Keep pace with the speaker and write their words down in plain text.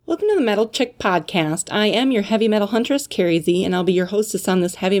the Metal Chick Podcast. I am your heavy metal huntress, Carrie Z, and I'll be your hostess on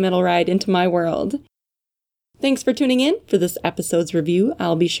this heavy metal ride into my world. Thanks for tuning in. For this episode's review,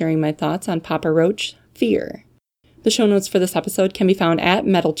 I'll be sharing my thoughts on Papa Roach F.E.A.R. The show notes for this episode can be found at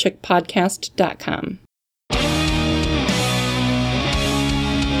metalchickpodcast.com.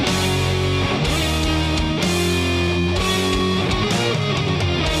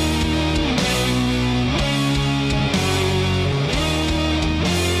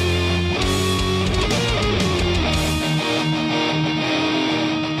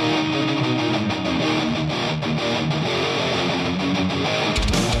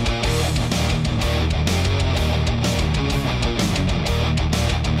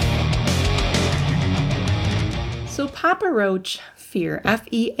 So Papa Roach F.E.A.R,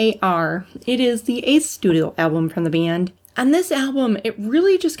 F-E-A-R, it is the 8th studio album from the band. On this album, it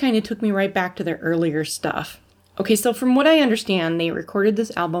really just kind of took me right back to their earlier stuff. Okay, so from what I understand, they recorded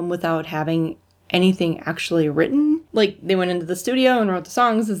this album without having anything actually written. Like, they went into the studio and wrote the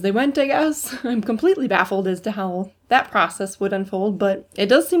songs as they went, I guess. I'm completely baffled as to how that process would unfold, but it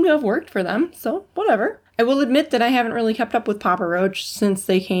does seem to have worked for them, so whatever. I will admit that I haven't really kept up with Papa Roach since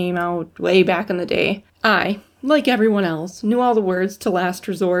they came out way back in the day. I, like everyone else, knew all the words to Last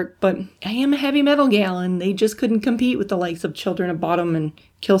Resort, but I am a heavy metal gal and they just couldn't compete with the likes of Children of Bodom and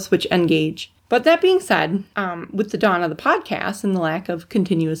Killswitch Engage. But that being said, with the dawn of the podcast and the lack of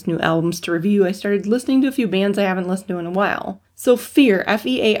continuous new albums to review, I started listening to a few bands I haven't listened to in a while. So F.E.A.R,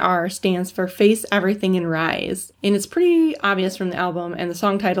 F-E-A-R, stands for Face Everything and Rise. And it's pretty obvious from the album and the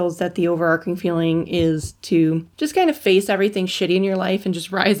song titles that the overarching feeling is to just kind of face everything shitty in your life and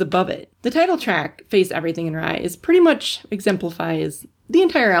just rise above it. The title track, Face Everything and Rise, pretty much exemplifies the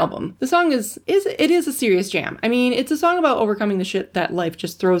entire album. The song is a serious jam. I mean, it's a song about overcoming the shit that life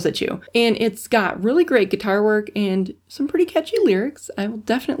just throws at you. And it's got really great guitar work and some pretty catchy lyrics. I will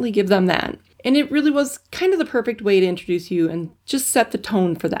definitely give them that. And it really was kind of the perfect way to introduce you and just set the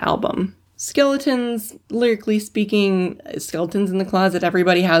tone for the album. Skeletons, lyrically speaking, skeletons in the closet,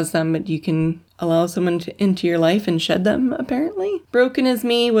 everybody has them, but you can allow someone into your life and shed them, apparently. Broken As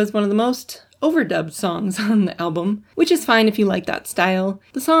Me was one of the most overdubbed songs on the album, which is fine if you like that style.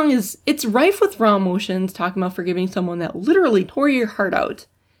 The song it's rife with raw emotions, talking about forgiving someone that literally tore your heart out.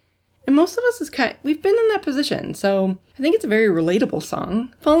 And most of us we've been in that position, so I think it's a very relatable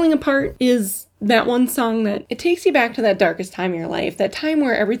song. Falling Apart is that one song that it takes you back to that darkest time in your life, that time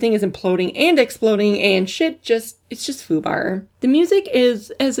where everything is imploding and exploding and it's just foobar. The music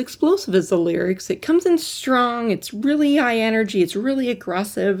is as explosive as the lyrics. It comes in strong, it's really high energy, it's really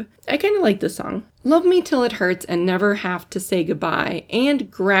aggressive. I kind of like this song. Love Me Till It Hurts and Never Have to Say Goodbye, and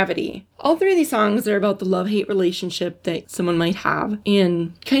Gravity. All three of these songs are about the love-hate relationship that someone might have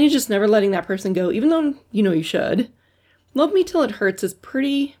and kind of just never letting that person go, even though you know you should. Love Me Till It Hurts is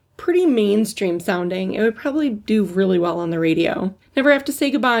pretty mainstream sounding. It would probably do really well on the radio. Never Have to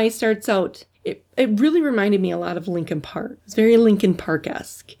Say Goodbye starts out, it really reminded me a lot of Linkin Park. It's very Linkin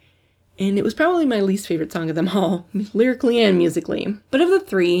Park-esque. And it was probably my least favorite song of them all, lyrically and musically. But of the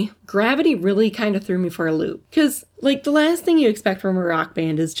three, Gravity really kind of threw me for a loop. Because, like, the last thing you expect from a rock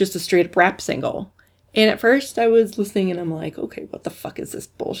band is just a straight-up rap single. And at first I was listening and I'm like, okay, what the fuck is this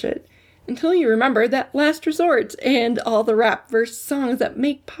bullshit? Until you remember that Last Resort and all the rap verse songs that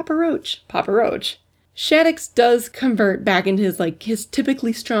make Papa Roach, Papa Roach. Shaddix does convert back into his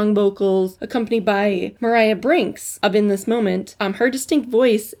typically strong vocals, accompanied by Mariah Brink's of In This Moment, her distinct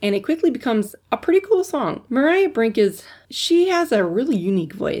voice, and it quickly becomes a pretty cool song. Mariah Brink she has a really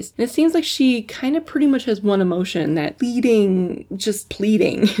unique voice, and it seems like she kind of pretty much has one emotion, that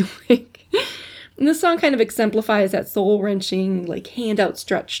pleading. And this song kind of exemplifies that soul-wrenching, hand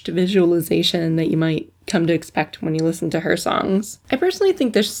outstretched visualization that you might come to expect when you listen to her songs. I personally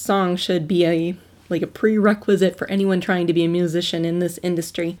think this song should be a prerequisite for anyone trying to be a musician in this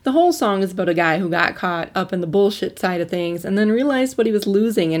industry. The whole song is about a guy who got caught up in the bullshit side of things and then realized what he was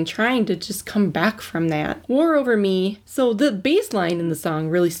losing and trying to just come back from that. War Over Me. So the bass line in the song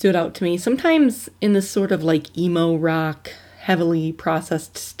really stood out to me. Sometimes in this sort of emo rock, heavily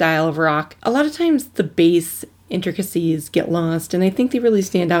processed style of rock, a lot of times the bass intricacies get lost, and I think they really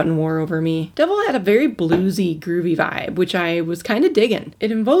stand out in War Over Me. Devil had a very bluesy, groovy vibe, which I was kind of digging.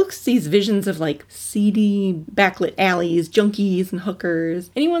 It invokes these visions of seedy, backlit alleys, junkies, and hookers.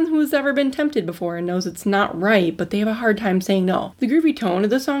 Anyone who has ever been tempted before and knows it's not right, but they have a hard time saying no. The groovy tone of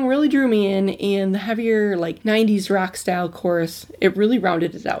the song really drew me in, and the heavier, 90s rock style chorus, it really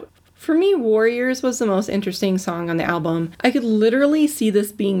rounded it out. For me, Warriors was the most interesting song on the album. I could literally see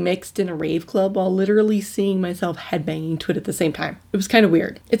this being mixed in a rave club while literally seeing myself headbanging to it at the same time. It was kind of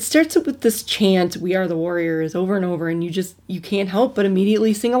weird. It starts with this chant, "We are the warriors," over and over, and you can't help but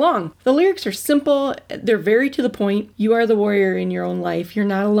immediately sing along. The lyrics are simple, they're very to the point. You are the warrior in your own life, you're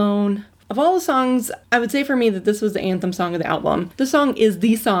not alone. Of all the songs, I would say for me that this was the anthem song of the album. The song is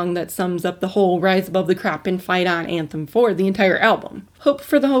the song that sums up the whole rise above the crap and fight on anthem for the entire album. Hope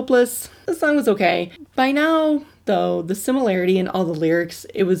for the Hopeless, the song was okay. By now, though, the similarity in all the lyrics,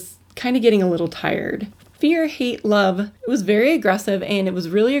 it was kind of getting a little tired. Fear, Hate, Love, it was very aggressive and it was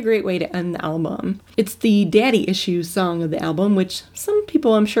really a great way to end the album. It's the daddy issues song of the album, which some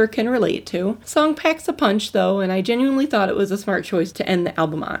people I'm sure can relate to. Song packs a punch though, and I genuinely thought it was a smart choice to end the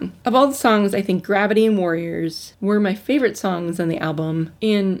album on. Of all the songs, I think Gravity and Warriors were my favorite songs on the album,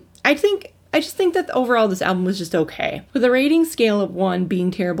 and I just think that overall this album was just okay. With a rating scale of 1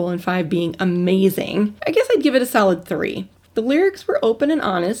 being terrible and 5 being amazing, I guess I'd give it a solid 3. The lyrics were open and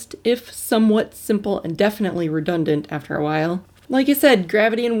honest, if somewhat simple and definitely redundant after a while. Like I said,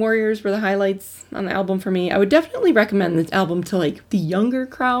 Gravity and Warriors were the highlights on the album for me. I would definitely recommend this album to the younger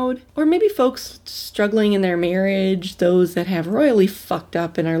crowd, or maybe folks struggling in their marriage, those that have royally fucked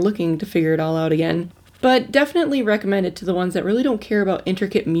up and are looking to figure it all out again. But definitely recommend it to the ones that really don't care about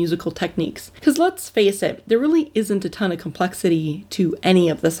intricate musical techniques. Because let's face it, there really isn't a ton of complexity to any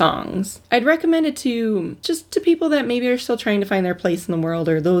of the songs. I'd recommend it to people that maybe are still trying to find their place in the world,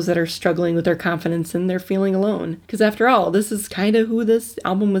 or those that are struggling with their confidence and they're feeling alone. Because after all, this is kind of who this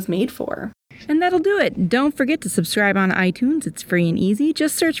album was made for. And that'll do it. Don't forget to subscribe on iTunes. It's free and easy.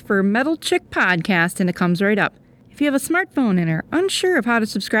 Just search for Metal Chick Podcast and it comes right up. If you have a smartphone and are unsure of how to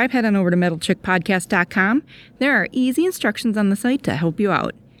subscribe, head on over to metalchickpodcast.com. There are easy instructions on the site to help you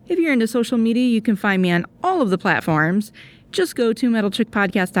out. If you're into social media, you can find me on all of the platforms. Just go to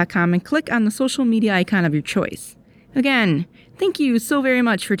metalchickpodcast.com and click on the social media icon of your choice. Again, thank you so very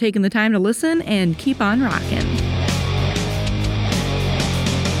much for taking the time to listen and keep on rocking.